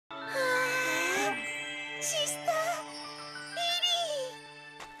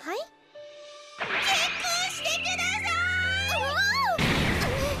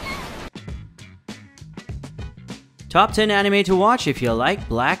Top 10 anime to watch if you like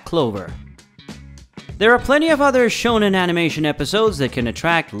Black Clover. There are plenty of other shonen animation episodes that can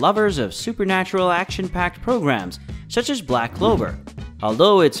attract lovers of supernatural action-packed programs, such as Black Clover.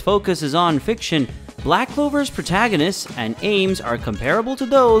 Although its focus is on fiction, Black Clover's protagonists and aims are comparable to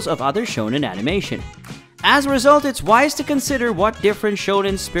those of other shonen animation. As a result, it's wise to consider what different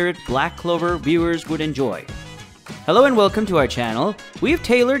shonen spirit Black Clover viewers would enjoy. Hello and welcome to our channel. We've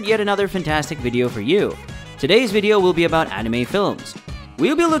tailored yet another fantastic video for you. Today's video will be about anime films.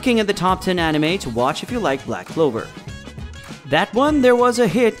 We'll be looking at the top 10 anime to watch if you like Black Clover. That one, there was a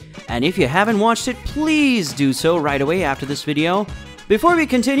hit, and if you haven't watched it, please do so right away after this video. Before we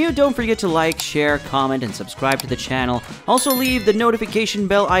continue, don't forget to like, share, comment, and subscribe to the channel. Also leave the notification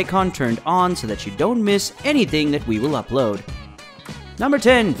bell icon turned on so that you don't miss anything that we will upload. Number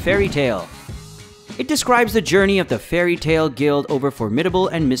 10. Fairy Tail. It describes the journey of the Fairy Tail Guild over formidable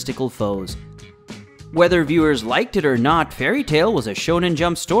and mystical foes. Whether viewers liked it or not, Fairy Tail was a Shonen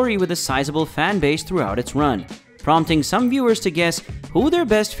Jump story with a sizable fan base throughout its run, prompting some viewers to guess who their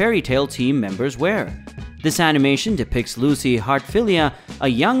best Fairy Tail team members were. This animation depicts Lucy Heartfilia, a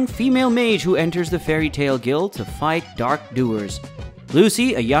young female mage who enters the Fairy Tail Guild to fight dark doers.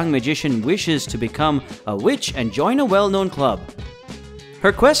 Lucy, a young magician, wishes to become a witch and join a well-known club.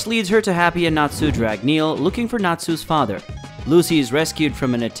 Her quest leads her to Happy and Natsu Dragneel, looking for Natsu's father. Lucy is rescued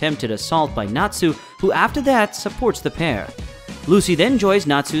from an attempted assault by Natsu, who after that supports the pair. Lucy then joins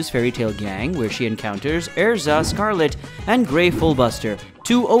Natsu's Fairy Tail gang, where she encounters Erza Scarlet and Grey Fullbuster,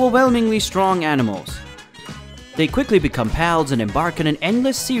 two overwhelmingly strong animals. They quickly become pals and embark on an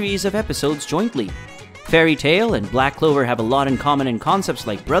endless series of episodes jointly. Fairy Tail and Black Clover have a lot in common in concepts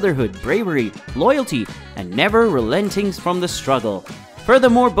like brotherhood, bravery, loyalty, and never relenting from the struggle.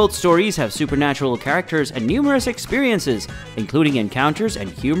 Furthermore, both stories have supernatural characters and numerous experiences, including encounters and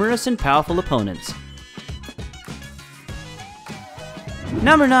humorous and powerful opponents.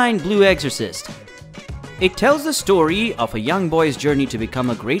 Number 9. Blue Exorcist. It tells the story of a young boy's journey to become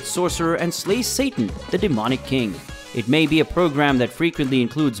a great sorcerer and slay Satan, the demonic king. It may be a program that frequently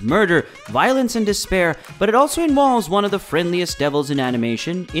includes murder, violence, and despair, but it also involves one of the friendliest devils in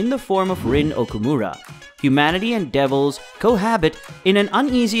animation in the form of Rin Okumura. Humanity and devils cohabit in an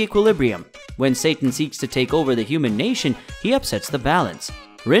uneasy equilibrium. When Satan seeks to take over the human nation, he upsets the balance.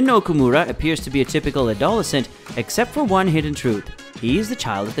 Rin Okumura appears to be a typical adolescent, except for one hidden truth: he is the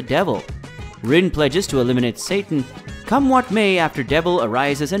child of the devil. Rin pledges to eliminate Satan, come what may, after Devil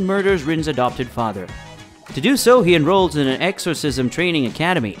arises and murders Rin's adopted father. To do so, he enrolls in an exorcism training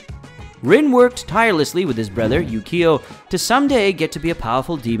academy. Rin worked tirelessly with his brother, Yukio, to someday get to be a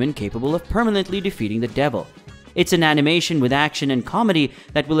powerful demon capable of permanently defeating the devil. It's an animation with action and comedy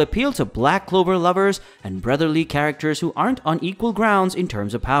that will appeal to Black Clover lovers and brotherly characters who aren't on equal grounds in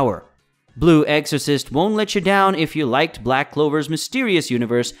terms of power. Blue Exorcist won't let you down if you liked Black Clover's mysterious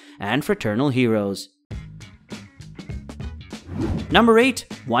universe and fraternal heroes. Number 8.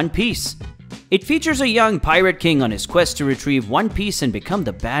 One Piece. It features a young pirate king on his quest to retrieve One Piece and become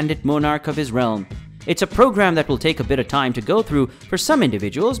the bandit monarch of his realm. It's a program that will take a bit of time to go through for some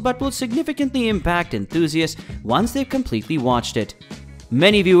individuals, but will significantly impact enthusiasts once they've completely watched it.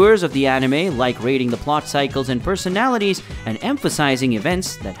 Many viewers of the anime like rating the plot cycles and personalities and emphasizing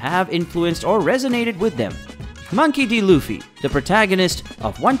events that have influenced or resonated with them. Monkey D. Luffy, the protagonist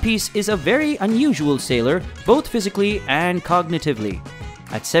of One Piece, is a very unusual sailor, both physically and cognitively.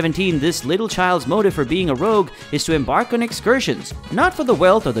 At 17, this little child's motive for being a rogue is to embark on excursions, not for the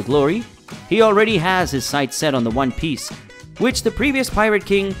wealth or the glory. He already has his sights set on the One Piece, which the previous Pirate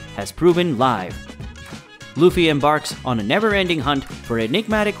King has proven live. Luffy embarks on a never-ending hunt for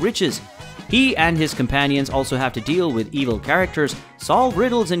enigmatic riches. He and his companions also have to deal with evil characters, solve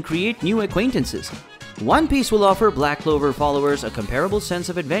riddles, and create new acquaintances. One Piece will offer Black Clover followers a comparable sense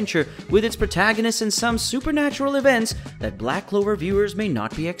of adventure with its protagonists and some supernatural events that Black Clover viewers may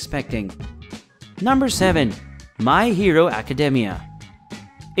not be expecting. Number 7. My Hero Academia.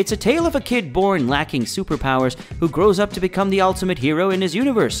 It's a tale of a kid born lacking superpowers who grows up to become the ultimate hero in his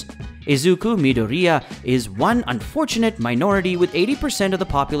universe. Izuku Midoriya is one unfortunate minority with 80% of the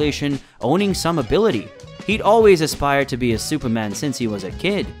population owning some ability. He'd always aspired to be a Superman since he was a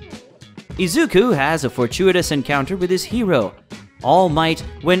kid. Izuku has a fortuitous encounter with his hero, All Might,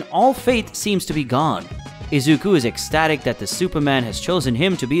 when all faith seems to be gone. Izuku is ecstatic that the Superman has chosen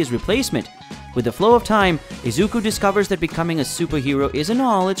him to be his replacement. With the flow of time, Izuku discovers that becoming a superhero isn't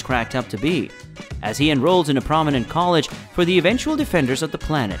all it's cracked up to be, as he enrolls in a prominent college for the eventual defenders of the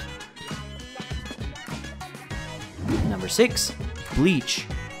planet. Number 6. Bleach.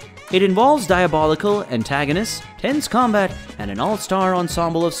 It involves diabolical antagonists, tense combat, and an all-star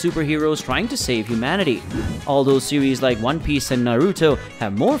ensemble of superheroes trying to save humanity. Although series like One Piece and Naruto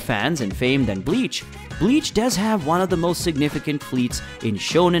have more fans and fame than Bleach, Bleach does have one of the most significant fleets in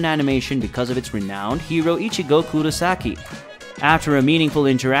shonen animation because of its renowned hero Ichigo Kurosaki. After a meaningful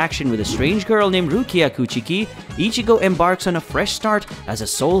interaction with a strange girl named Rukia Kuchiki, Ichigo embarks on a fresh start as a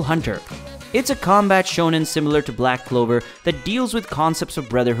soul hunter. It's a combat shonen similar to Black Clover that deals with concepts of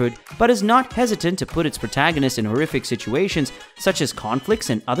brotherhood, but is not hesitant to put its protagonist in horrific situations such as conflicts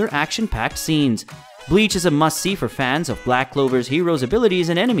and other action-packed scenes. Bleach is a must-see for fans of Black Clover's heroes' abilities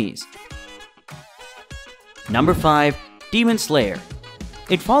and enemies. Number 5. Demon Slayer.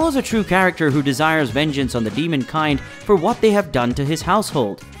 It follows a true character who desires vengeance on the demon kind for what they have done to his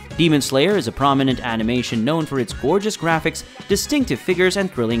household. Demon Slayer is a prominent animation known for its gorgeous graphics, distinctive figures,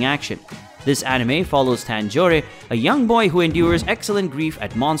 and thrilling action. This anime follows Tanjore, a young boy who endures excellent grief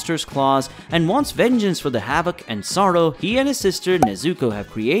at monsters' claws and wants vengeance for the havoc and sorrow he and his sister Nezuko have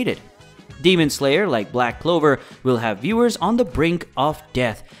created. Demon Slayer, like Black Clover, will have viewers on the brink of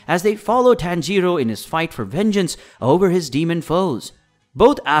death as they follow Tanjiro in his fight for vengeance over his demon foes.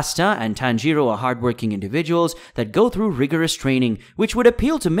 Both Asta and Tanjiro are hardworking individuals that go through rigorous training, which would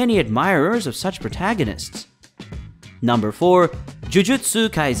appeal to many admirers of such protagonists. Number 4. Jujutsu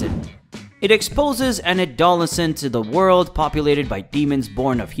Kaisen. It exposes an adolescent to the world populated by demons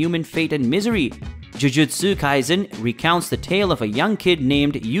born of human fate and misery. Jujutsu Kaisen recounts the tale of a young kid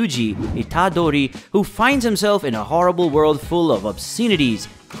named Yuji Itadori who finds himself in a horrible world full of obscenities,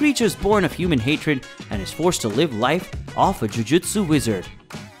 creatures born of human hatred, and is forced to live life off a jujutsu wizard.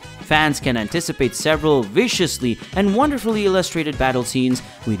 Fans can anticipate several viciously and wonderfully illustrated battle scenes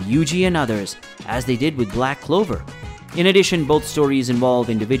with Yuji and others, as they did with Black Clover. In addition, both stories involve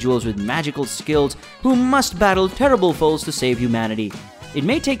individuals with magical skills who must battle terrible foes to save humanity. It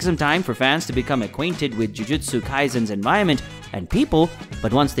may take some time for fans to become acquainted with Jujutsu Kaisen's environment and people,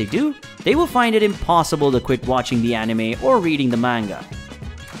 but once they do, they will find it impossible to quit watching the anime or reading the manga.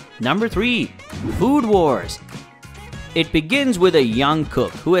 Number 3. Food Wars. It begins with a young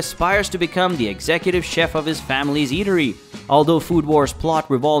cook who aspires to become the executive chef of his family's eatery. Although Food Wars' plot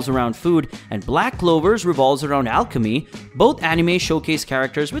revolves around food and Black Clover's revolves around alchemy, both anime showcase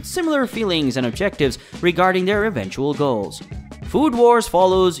characters with similar feelings and objectives regarding their eventual goals. Food Wars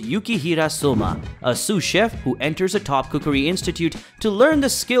follows Yukihira Soma, a sous chef who enters a top cookery institute to learn the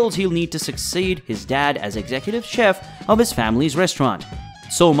skills he'll need to succeed his dad as executive chef of his family's restaurant.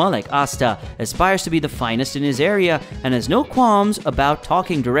 Soma, like Asta, aspires to be the finest in his area and has no qualms about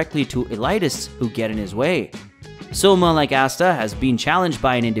talking directly to elitists who get in his way. Soma, like Asta, has been challenged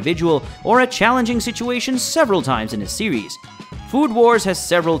by an individual or a challenging situation several times in his series. Food Wars has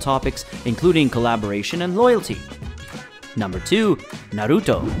several topics, including collaboration and loyalty. Number 2.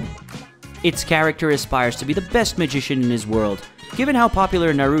 Naruto. Its character aspires to be the best magician in his world. Given how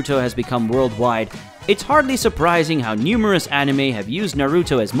popular Naruto has become worldwide, it's hardly surprising how numerous anime have used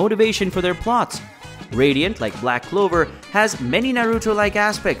Naruto as motivation for their plots. Radiant, like Black Clover, has many Naruto-like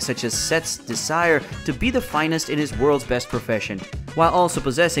aspects such as Set's desire to be the finest in his world's best profession, while also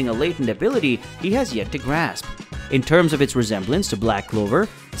possessing a latent ability he has yet to grasp. In terms of its resemblance to Black Clover,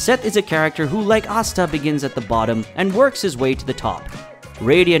 Set is a character who, like Asta, begins at the bottom and works his way to the top.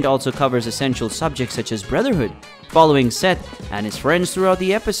 Radiant also covers essential subjects such as brotherhood, following Seth and his friends throughout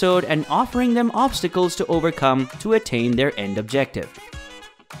the episode and offering them obstacles to overcome to attain their end objective.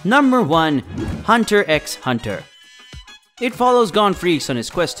 Number 1. Hunter x Hunter. It follows Gon Freaks on his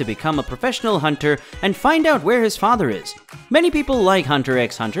quest to become a professional hunter and find out where his father is. Many people like Hunter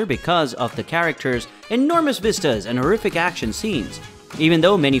x Hunter because of the character's enormous vistas and horrific action scenes. Even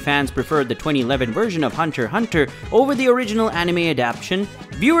though many fans preferred the 2011 version of Hunter x Hunter over the original anime adaptation,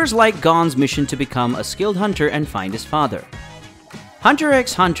 viewers like Gon's mission to become a skilled hunter and find his father. Hunter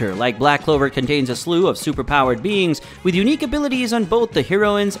x Hunter, like Black Clover, contains a slew of superpowered beings with unique abilities on both the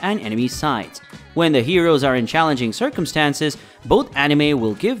heroines' and enemies' sides. When the heroes are in challenging circumstances, both anime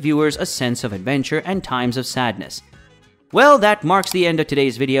will give viewers a sense of adventure and times of sadness. Well, that marks the end of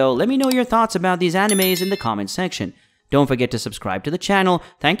today's video. Let me know your thoughts about these animes in the comments section. Don't forget to subscribe to the channel.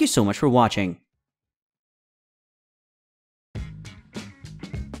 Thank you so much for watching.